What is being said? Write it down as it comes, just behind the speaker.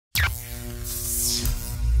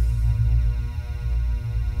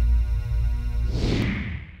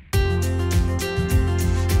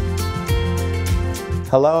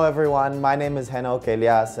Hello everyone, my name is Henok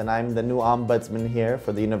Elias and I'm the new Ombudsman here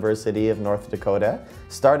for the University of North Dakota,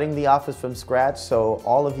 starting the office from scratch so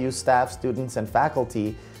all of you staff, students, and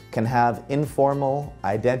faculty can have informal,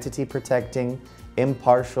 identity-protecting,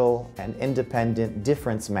 impartial, and independent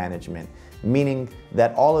difference management, meaning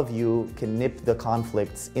that all of you can nip the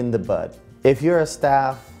conflicts in the bud. If you're a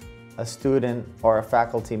staff, a student, or a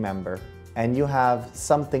faculty member, and you have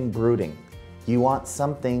something brooding, you want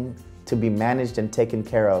something to be managed and taken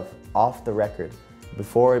care of off the record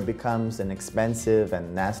before it becomes an expensive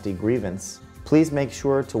and nasty grievance, please make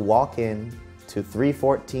sure to walk in to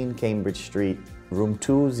 314 Cambridge Street, room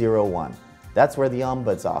 201. That's where the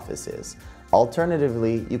Ombuds office is.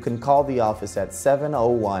 Alternatively, you can call the office at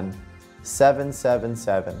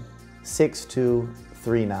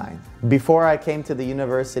 701-777-6239. Before I came to the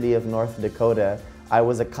University of North Dakota, I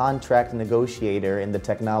was a contract negotiator in the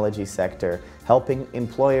technology sector, helping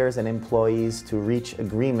employers and employees to reach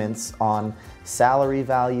agreements on salary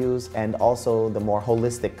values and also the more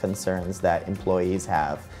holistic concerns that employees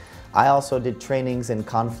have. I also did trainings in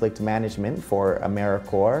conflict management for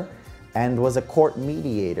AmeriCorps and was a court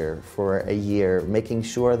mediator for a year, making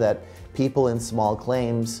sure that people in small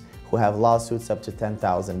claims who have lawsuits up to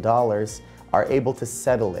 $10,000 are able to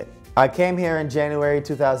settle it. I came here in January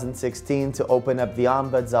 2016 to open up the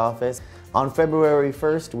Ombuds office. On February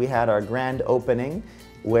 1st, we had our grand opening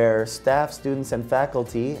where staff, students, and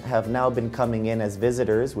faculty have now been coming in as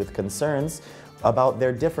visitors with concerns about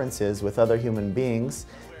their differences with other human beings,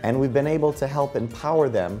 and we've been able to help empower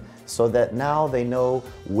them so that now they know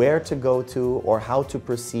where to go to or how to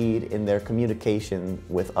proceed in their communication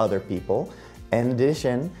with other people. In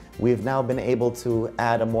addition, we've now been able to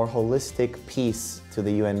add a more holistic piece to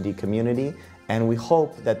the UND community, and we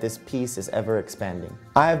hope that this piece is ever expanding.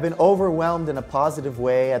 I have been overwhelmed in a positive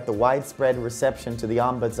way at the widespread reception to the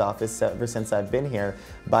Ombuds office ever since I've been here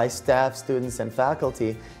by staff, students, and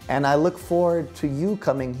faculty, and I look forward to you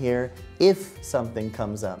coming here if something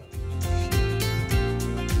comes up.